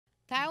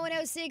Power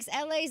 106,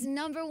 LA's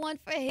 #1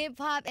 for hip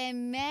hop.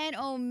 And man,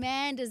 oh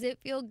man, does it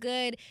feel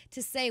good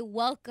to say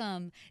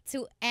welcome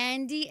to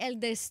Andy El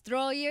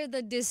Destroyer,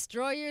 the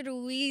Destroyer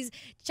Ruiz,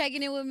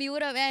 checking in with me.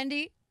 What up,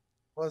 Andy?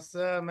 What's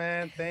up,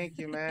 man? Thank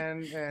you,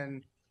 man.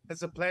 And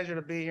it's a pleasure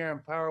to be here in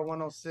Power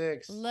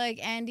 106. Look,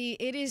 Andy,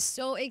 it is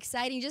so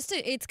exciting.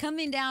 It's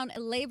coming down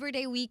Labor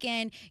Day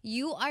weekend.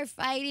 You are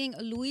fighting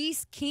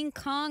Luis King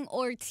Kong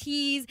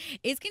Ortiz.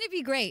 It's gonna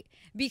be great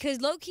because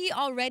low key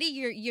already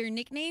your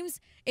nicknames.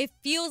 It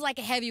feels like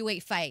a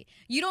heavyweight fight.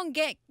 You don't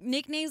get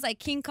nicknames like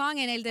King Kong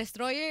and El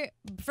Destroyer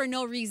for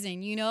no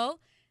reason. You know,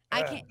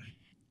 I Uh, can't.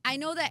 I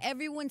know that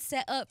everyone's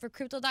set up for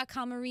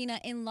Crypto.com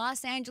Arena in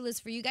Los Angeles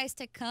for you guys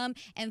to come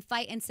and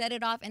fight and set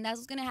it off. And that's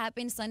what's going to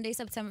happen Sunday,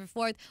 September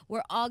 4th.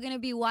 We're all going to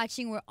be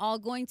watching. We're all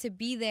going to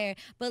be there.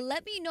 But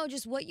let me know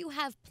just what you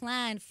have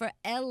planned for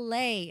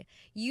LA.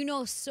 You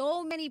know,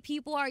 so many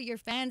people are your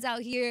fans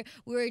out here.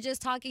 We were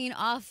just talking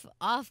off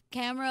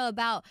camera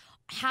about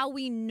how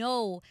we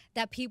know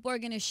that people are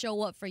going to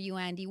show up for you,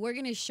 Andy. We're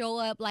going to show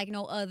up like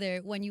no other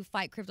when you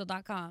fight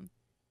Crypto.com.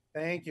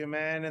 Thank you,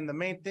 man. And the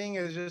main thing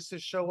is just to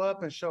show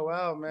up and show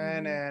out,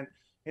 man,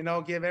 Mm-hmm.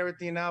 and give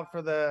everything out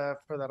for the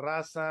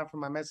raza, for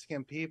my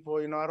Mexican people.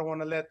 I don't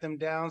want to let them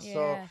down.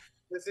 So Yeah.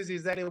 this is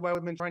exactly why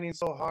we've been training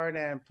so hard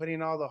and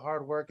putting all the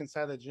hard work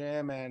inside the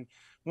gym. And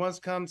once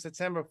comes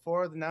September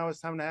 4th, now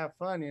it's time to have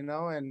fun,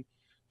 and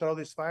throw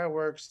these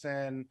fireworks.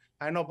 And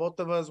I know both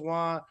of us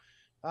want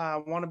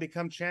to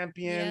become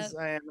champions,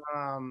 Yep.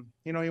 and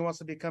he wants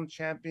to become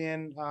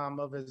champion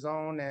of his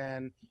own.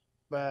 And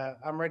but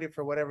I'm ready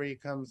for whatever he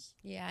comes.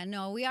 Yeah,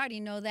 no, we already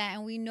know that,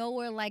 and we know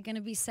we're like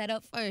gonna be set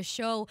up for a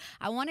show.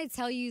 I want to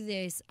tell you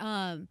this.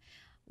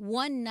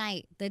 One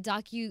night, the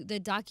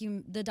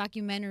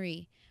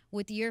documentary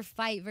with your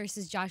fight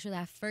versus Joshua,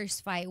 that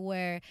first fight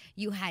where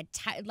you had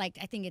like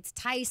I think it's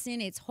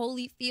Tyson, it's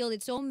Holyfield,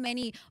 it's so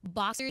many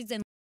boxers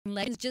and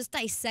legends just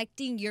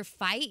dissecting your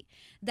fight.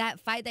 That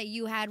fight that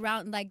you had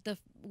round like the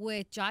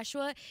with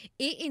Joshua,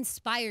 it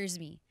inspires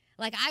me.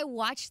 Like I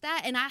watch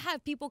that and I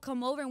have people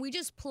come over and we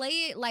just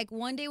play it like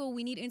one day when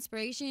we need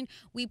inspiration,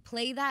 we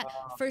play that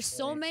for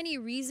so Okay. many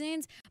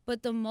reasons,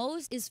 but the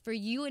most is for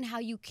you and how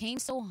you came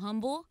so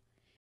humble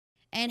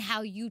and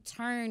how you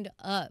turned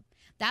up.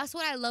 That's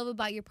what I love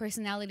about your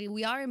personality.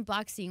 We are in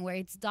boxing where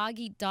it's dog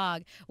eat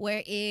dog,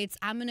 where it's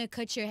I'm going to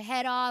cut your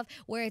head off,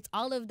 where it's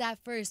all of that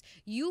first.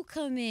 You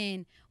come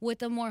in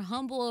with a more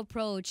humble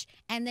approach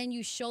and then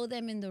you show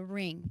them in the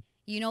ring.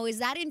 You know, is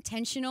that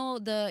intentional,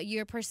 the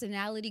your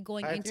personality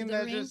going I into think the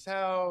that's ring? just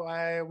how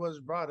I was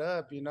brought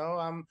up.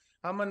 I'm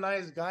a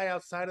nice guy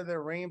outside of the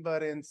ring,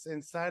 but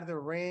inside the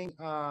ring,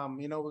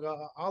 we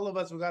got all of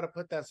us. We got to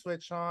put that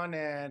switch on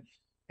and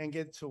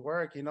get to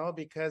work.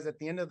 Because at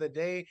the end of the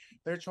day,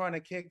 they're trying to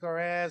kick our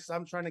ass.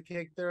 I'm trying to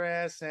kick their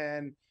ass,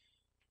 and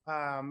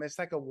it's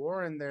like a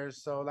war in there.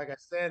 So like I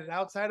said,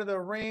 outside of the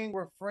ring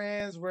we're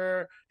friends,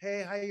 we're,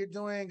 hey, how you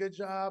doing, good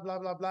job, blah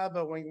blah blah.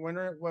 But when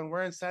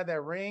we're inside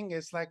that ring,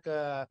 it's like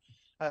a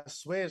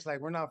switch. Like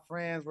we're not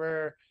friends,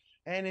 we're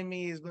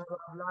enemies, blah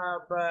blah blah.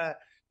 But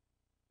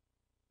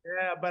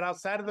yeah, but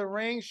outside of the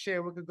ring,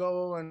 shit, we could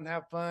go and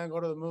have fun, go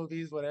to the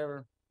movies,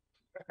 whatever.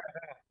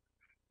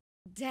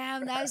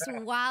 Damn, that's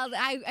wild.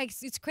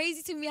 It's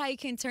crazy to me how you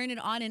can turn it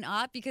on and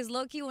off because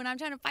low key, when I'm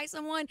trying to fight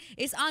someone,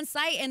 it's on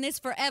site and it's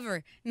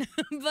forever.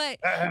 But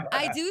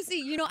I do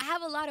see, I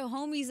have a lot of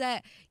homies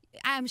that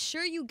I'm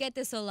sure you get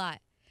this a lot.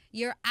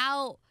 You're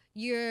out,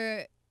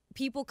 you're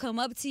people come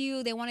up to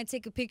you, they want to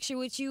take a picture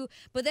with you,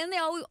 but then they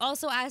always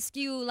also ask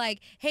you like,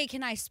 "Hey,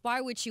 can I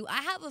spar with you?" I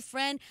have a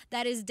friend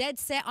that is dead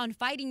set on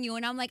fighting you,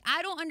 and I'm like,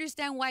 I don't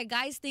understand why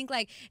guys think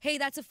like, "Hey,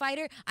 that's a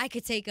fighter, I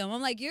could take him."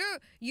 I'm like,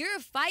 you're a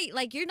fight,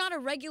 like you're not a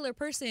regular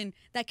person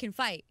that can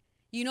fight.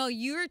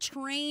 You're a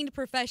trained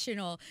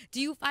professional.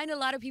 Do you find a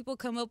lot of people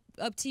come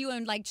up to you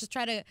and like just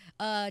try to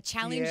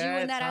challenge you Yeah,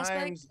 in at that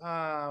aspect?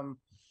 times.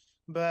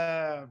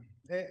 But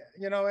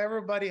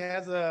everybody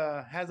has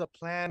a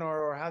plan,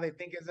 or how they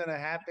think is gonna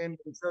happen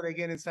until they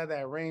get inside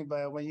that ring.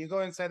 But when you go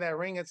inside that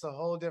ring, it's a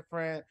whole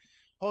different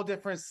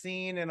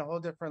scene and a whole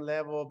different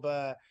level.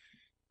 But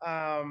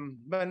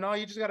no,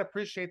 you just gotta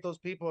appreciate those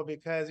people,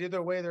 because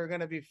either way they're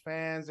gonna be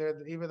fans,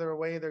 or either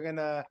way they're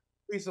gonna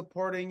be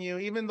supporting you.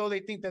 Even though they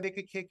think that they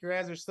could kick your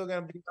ass, they're still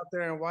gonna be out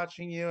there and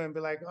watching you and be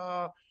like,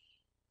 oh,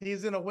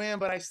 he's gonna win,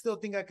 but I still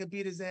think I could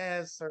beat his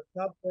ass or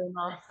something.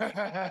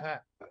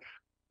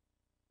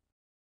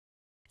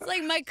 It's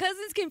like my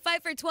cousins can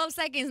fight for 12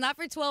 seconds, not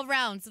for 12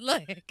 rounds.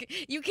 Look,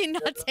 you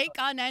cannot take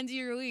on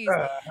Andy Ruiz.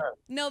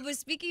 No, but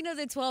speaking of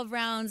the 12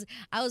 rounds,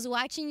 I was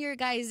watching your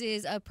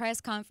guys' press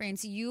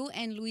conference. You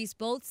and Luis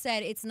both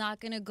said it's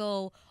not going to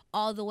go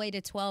all the way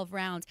to 12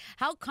 rounds.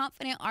 How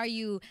confident are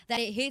you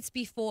that it hits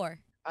before?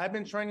 I've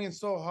been training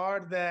so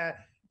hard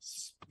that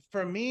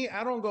for me,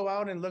 I don't go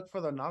out and look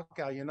for the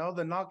knockout.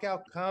 The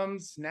knockout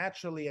comes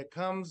naturally. It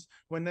comes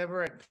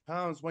whenever it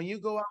comes. When you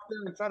go out there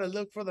and try to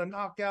look for the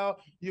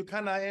knockout, you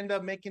kind of end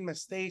up making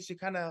mistakes. You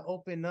kind of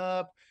open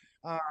up.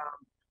 Um,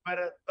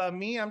 But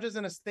me, I'm just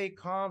gonna stay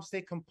calm,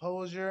 stay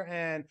composure,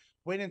 and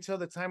wait until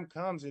the time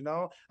comes.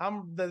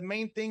 I'm the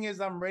main thing is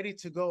I'm ready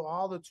to go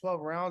all the 12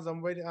 rounds.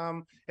 I'm ready.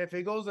 If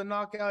it goes a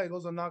knockout, it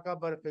goes a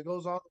knockout. But if it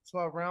goes all the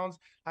 12 rounds,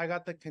 I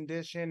got the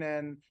condition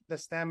and the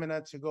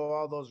stamina to go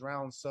all those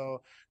rounds.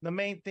 So the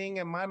main thing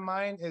in my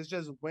mind is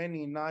just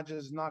winning, not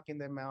just knocking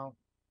them out.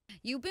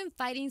 You've been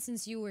fighting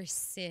since you were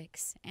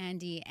 6,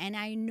 Andy, and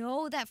I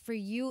know that for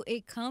you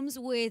it comes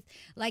with,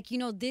 like,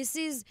 this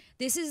is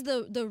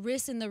the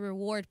risk and the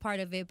reward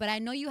part of it. But I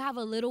know you have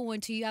a little one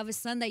too. You have a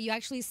son that you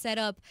actually set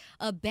up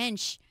a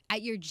bench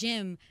at your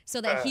gym so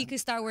that he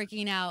could start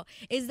working out.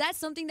 Is that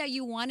something that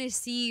you want to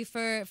see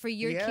for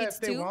your Yeah, kids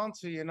if they too? want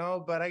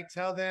to, but I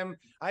tell them,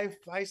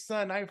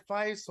 son, I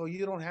fight, so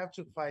you don't have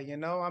to fight.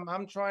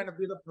 I'm trying to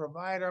be the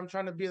provider. I'm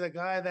trying to be the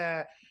guy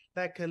that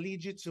could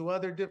lead you to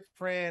other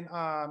different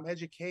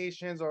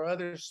educations or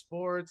other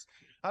sports.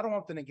 I don't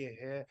want them to get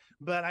hit,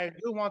 but I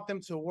do want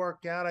them to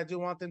work out. I do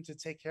want them to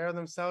take care of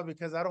themselves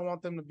because I don't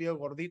want them to be a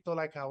gordito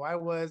like how I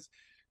was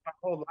my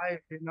whole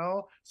life.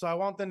 So I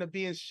want them to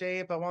be in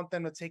shape. I want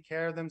them to take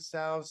care of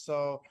themselves.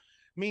 So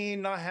me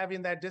not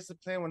having that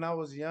discipline when I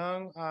was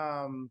young,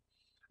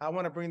 I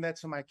want to bring that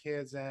to my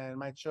kids and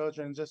my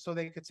children just so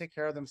they could take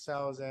care of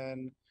themselves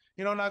and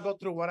not go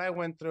through what I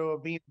went through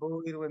of being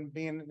bullied and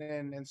being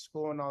in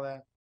school and all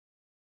that.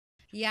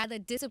 Yeah, the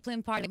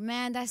discipline part.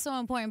 Man, that's so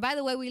important. By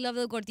the way, we love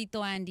the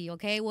gordito Andy,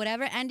 okay?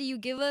 Whatever Andy you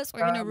give us,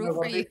 we're gonna root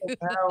for you.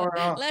 Power,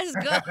 huh? Let's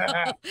go.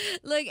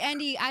 Look,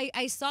 Andy,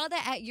 I saw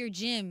that at your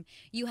gym.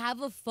 You have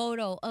a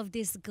photo of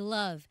this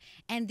glove.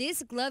 And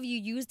this glove, you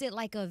used it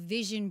like a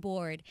vision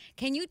board.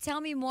 Can you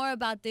tell me more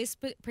about this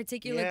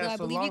particular glove? Yeah, I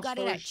so believe you long got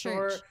it story at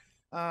church. short,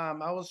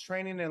 I was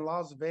training in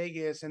Las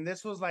Vegas, and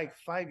this was like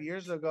 5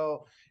 years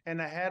ago. And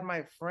I had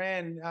my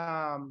friend,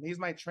 he's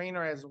my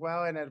trainer as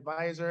well, an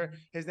advisor.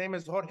 His name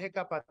is Jorge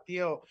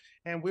Capatillo,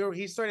 and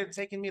he started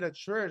taking me to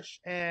church,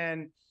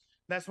 and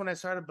that's when I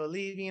started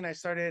believing. I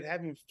started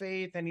having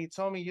faith, and he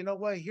told me, you know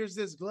what? Here's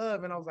this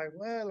glove, and I was like,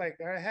 well, like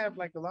I have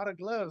like a lot of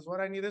gloves. What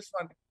I need this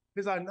one?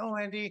 He's like, no,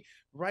 Andy,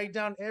 write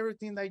down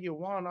everything that you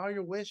want, all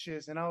your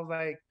wishes, and I was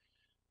like.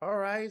 All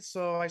right,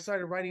 so I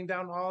started writing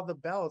down all the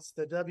belts,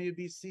 the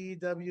WBC,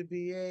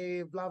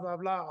 WBA, blah blah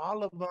blah,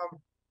 all of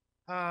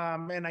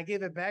them. And I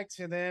gave it back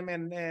to them.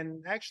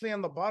 And actually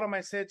on the bottom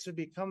I said to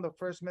become the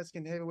first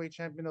Mexican heavyweight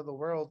champion of the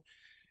world.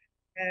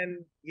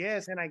 And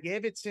yes, and I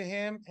gave it to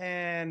him.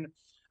 And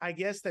I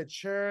guess the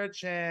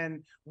church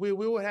and we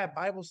would have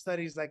Bible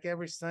studies like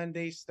every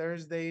Sundays,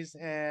 Thursdays,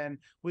 and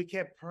we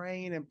kept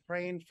praying and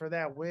praying for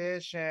that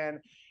wish. And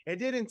it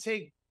didn't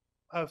take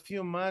a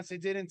few months,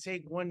 it didn't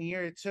take 1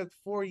 year, it took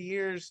 4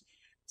 years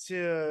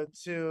to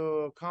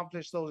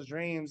accomplish those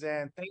dreams.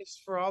 And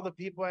thanks for all the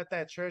people at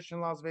that church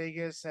in Las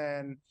Vegas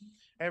and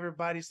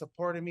everybody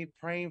supporting me,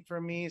 praying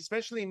for me,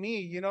 especially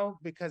me,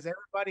 because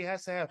everybody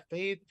has to have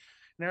faith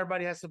and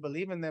everybody has to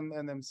believe in them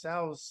and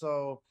themselves.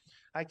 So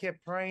I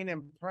kept praying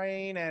and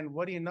praying, and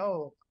what do you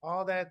know?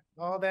 All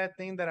that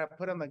thing that I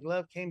put on the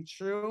glove came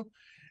true,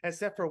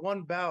 except for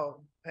one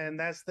belt, and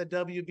that's the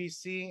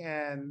WBC,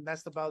 and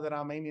that's the belt that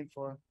I'm aiming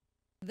for.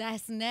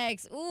 That's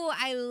next. Ooh,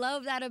 I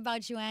love that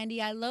about you,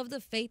 Andy. I love the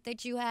faith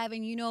that you have.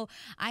 And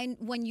I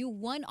when you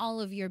won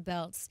all of your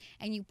belts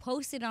and you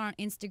posted on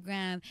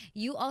Instagram,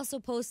 you also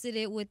posted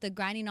it with the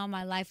Grinding All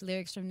My Life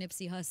lyrics from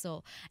Nipsey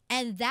Hussle.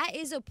 And that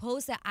is a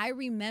post that I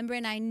remember,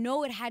 and I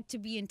know it had to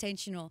be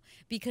intentional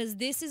because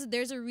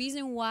there's a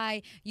reason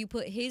why you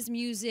put his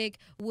music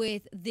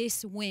with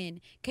this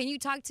win. Can you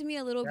talk to me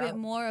a little Yeah. bit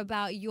more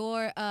about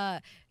your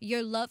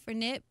love for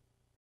Nip?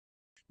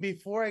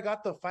 Before I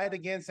got the fight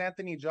against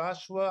Anthony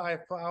Joshua,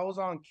 I was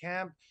on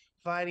camp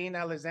fighting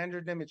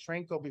Alexander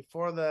Dimitrenko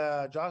before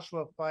the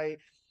Joshua fight.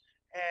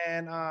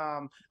 And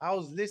I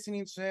was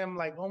listening to him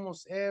like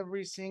almost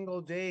every single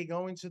day,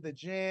 going to the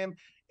gym,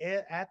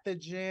 at the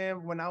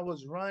gym, when I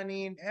was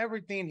running,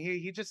 everything.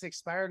 He just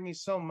inspired me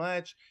so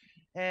much.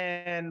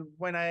 And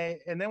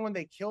then when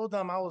they killed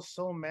him, I was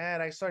so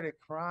mad. I started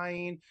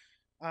crying.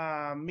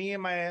 Me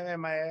and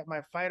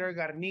my fighter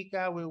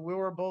Garnica, we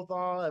were both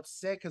all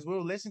upset because we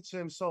were listening to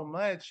him so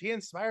much. He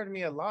inspired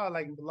me a lot,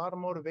 like a lot of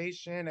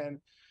motivation and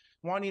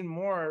wanting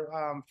more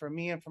for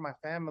me and for my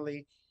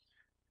family.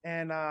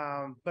 And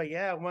but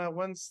yeah,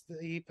 once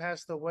he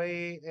passed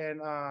away,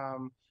 and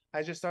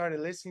I just started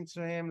listening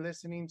to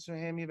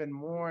him even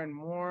more and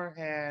more.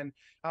 And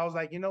I was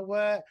like, you know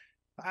what?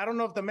 I don't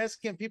know if the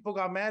Mexican people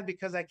got mad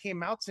because I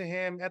came out to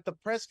him at the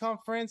press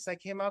conference. I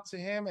came out to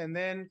him, and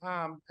then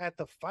at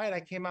the fight, I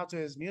came out to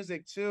his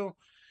music too.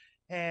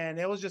 And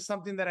it was just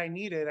something that I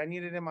needed. I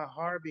needed in my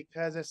heart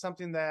because it's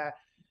something that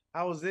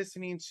I was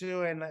listening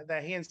to and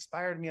that he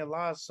inspired me a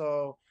lot.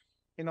 So,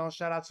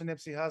 shout out to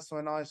Nipsey Hussle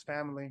and all his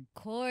family.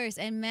 Course,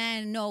 and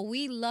man, no,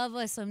 we love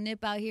us some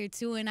Nip out here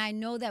too. And I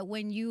know that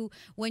when you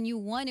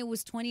won, it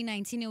was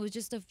 2019. It was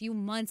just a few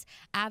months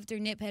after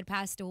Nip had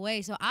passed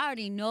away. So I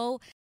already know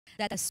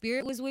that the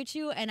spirit was with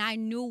you, and I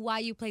knew why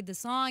you played the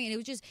song,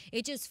 and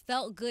it just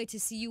felt good to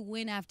see you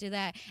win after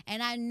that.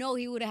 And I know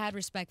he would have had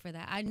respect for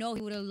that. I know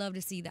he would have loved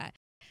to see that.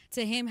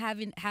 to him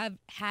have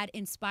had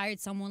inspired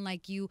someone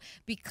like you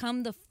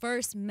become the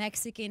first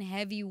Mexican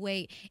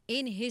heavyweight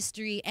in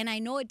history. And I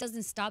know it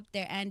doesn't stop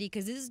there, Andy,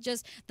 because this is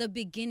just the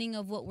beginning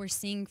of what we're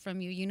seeing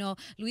from you. You know,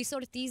 Luis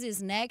Ortiz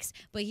is next,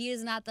 but he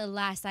is not the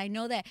last. I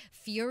know that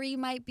Fury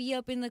might be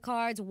up in the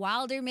cards.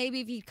 Wilder,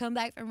 maybe if he'd come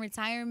back from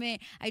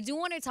retirement. I do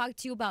want to talk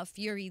to you about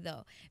Fury,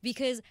 though,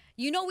 because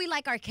you know we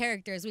like our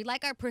characters, we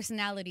like our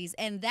personalities,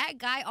 and that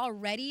guy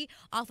already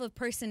off of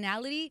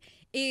personality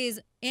is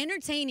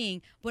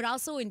entertaining but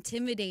also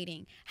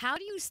intimidating. How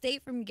do you stay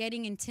from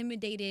getting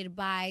intimidated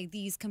by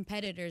these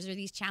competitors or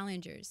these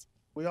challengers?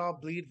 We all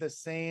bleed the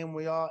same.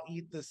 We all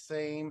eat the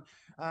same.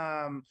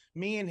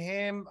 Me and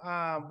him,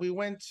 I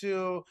went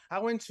to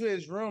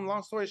his room.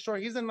 Long story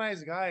short, he's a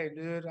nice guy,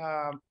 dude.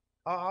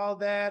 All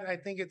that, I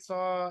think it's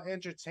all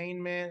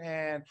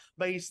entertainment,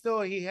 but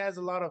he has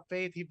a lot of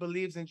faith. He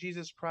believes in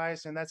Jesus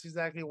Christ, and that's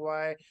exactly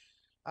why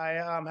I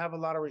have a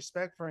lot of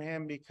respect for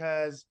him,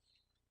 because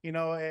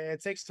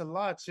it takes a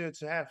lot to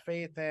have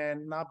faith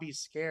and not be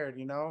scared,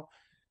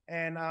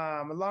 And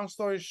long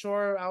story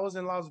short, I was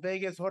in Las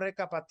Vegas. Jorge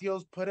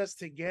Capatillos put us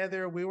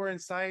together. We were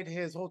inside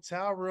his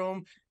hotel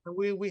room, and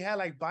we had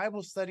like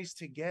Bible studies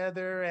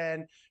together.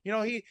 And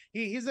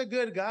he's a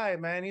good guy,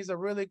 man. He's a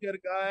really good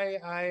guy.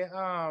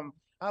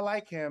 I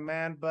like him,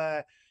 man.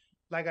 But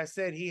like I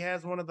said, he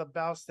has one of the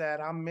belts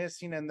that I'm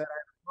missing, and that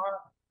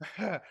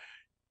I want.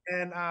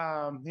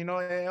 And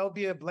it'll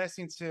be a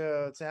blessing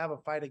to have a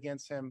fight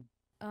against him.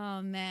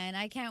 Oh man,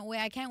 I can't wait.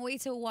 I can't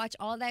wait to watch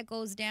all that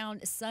goes down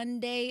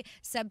Sunday,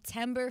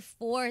 September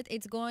 4th.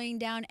 It's going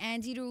down.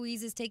 Andy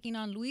Ruiz is taking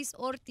on Luis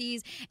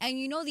Ortiz. And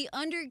you know the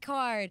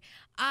undercard,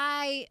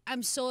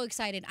 I'm so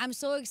excited. I'm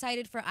so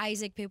excited for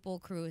Isaac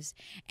Pitbull Cruz.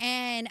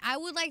 And I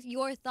would like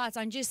your thoughts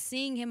on just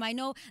seeing him. I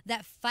know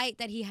that fight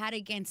that he had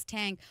against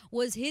Tank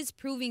was his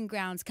proving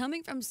grounds,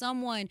 coming from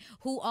someone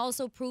who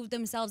also proved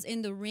themselves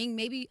in the ring.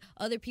 Maybe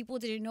other people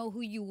didn't know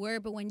who you were,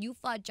 but when you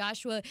fought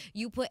Joshua,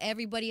 you put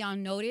everybody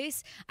on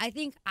notice. I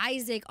think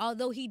Isaac,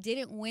 although he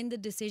didn't win the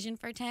decision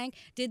for Tank,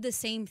 did the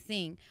same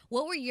thing.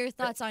 What were your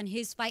thoughts on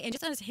his fight and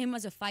just on him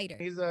as a fighter?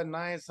 He's a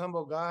nice,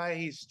 humble guy.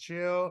 He's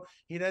chill.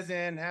 He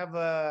doesn't have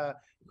a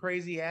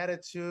crazy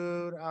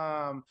attitude.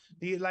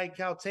 Like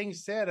how Tank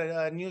said,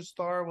 a new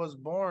star was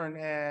born,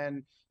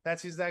 and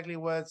that's exactly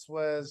what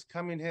was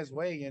coming his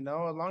way. As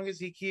long as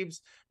he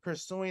keeps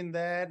pursuing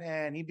that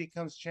and he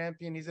becomes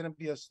champion, he's gonna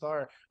be a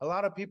star. A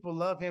lot of people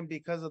love him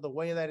because of the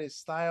way that his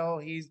style.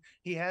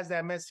 He has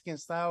that Mexican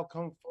style,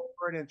 come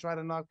forward and try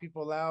to knock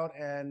people out,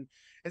 and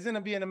it's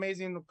gonna be an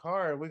amazing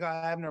card. We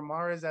got Abner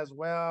Mares as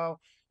well.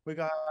 We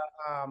got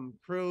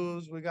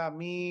Cruz. We got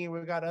me.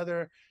 We got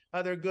other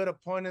good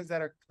opponents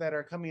that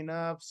are coming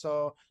up.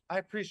 So I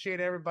appreciate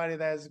everybody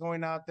that is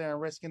going out there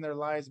and risking their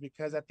lives,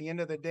 because at the end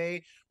of the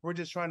day, we're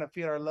just trying to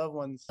feed our loved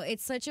ones.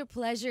 It's such a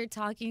pleasure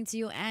talking to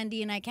you,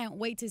 Andy, and I can't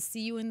wait to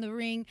see you in the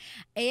ring.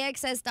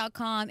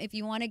 AXS.com. If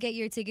you want to get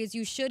your tickets,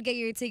 you should get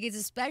your tickets,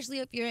 especially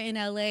if you're in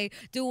LA.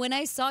 Dude, when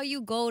I saw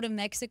you go to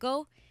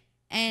Mexico,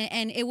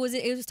 and it was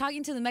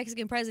talking to the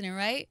Mexican president,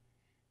 right?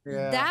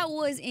 Yeah. That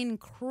was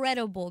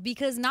incredible,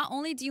 because not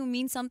only do you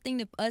mean something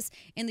to us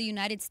in the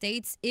United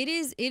States, it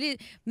is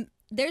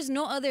there's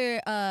no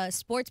other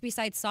sports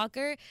besides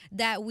soccer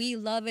that we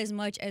love as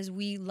much as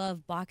we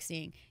love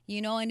boxing,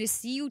 and to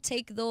see you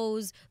take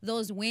those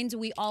wins,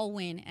 we all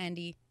win,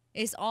 Andy.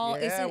 It's all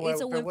it's a win for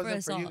us all. If it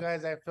wasn't for you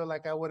guys, I feel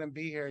like I wouldn't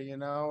be here,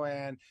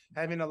 and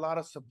having a lot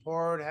of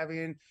support,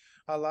 having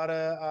a lot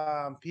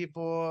of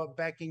people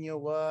backing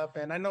you up.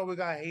 And I know we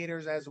got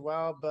haters as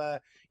well,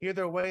 but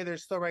either way, they're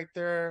still right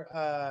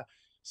there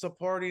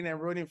supporting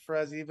and rooting for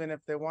us, even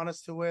if they want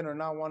us to win or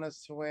not want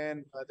us to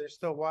win. They're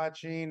still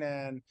watching.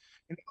 And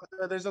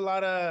there's a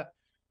lot of,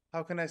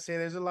 how can I say,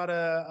 there's a lot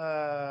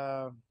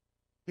of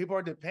people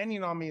are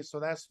depending on me. So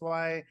that's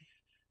why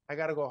I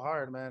got to go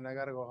hard, man. I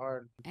got to go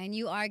hard. And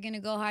you are going to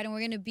go hard, and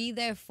we're going to be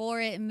there for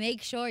it.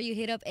 Make sure you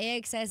hit up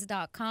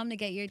AXS.com to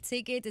get your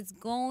tickets. It's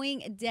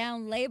going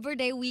down Labor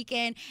Day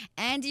weekend.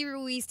 Andy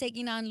Ruiz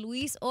taking on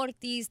Luis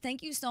Ortiz.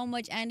 Thank you so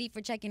much, Andy,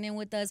 for checking in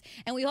with us.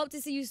 And we hope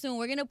to see you soon.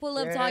 We're going to pull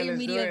up to all your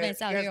media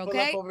events out here,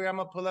 okay? I'm going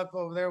to pull up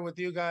over there with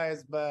you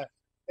guys. But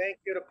thank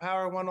you to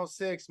Power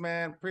 106,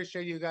 man.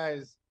 Appreciate you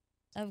guys.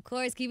 Of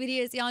course. Keep it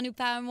here. It's the all new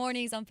Power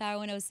Mornings on Power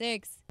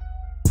 106.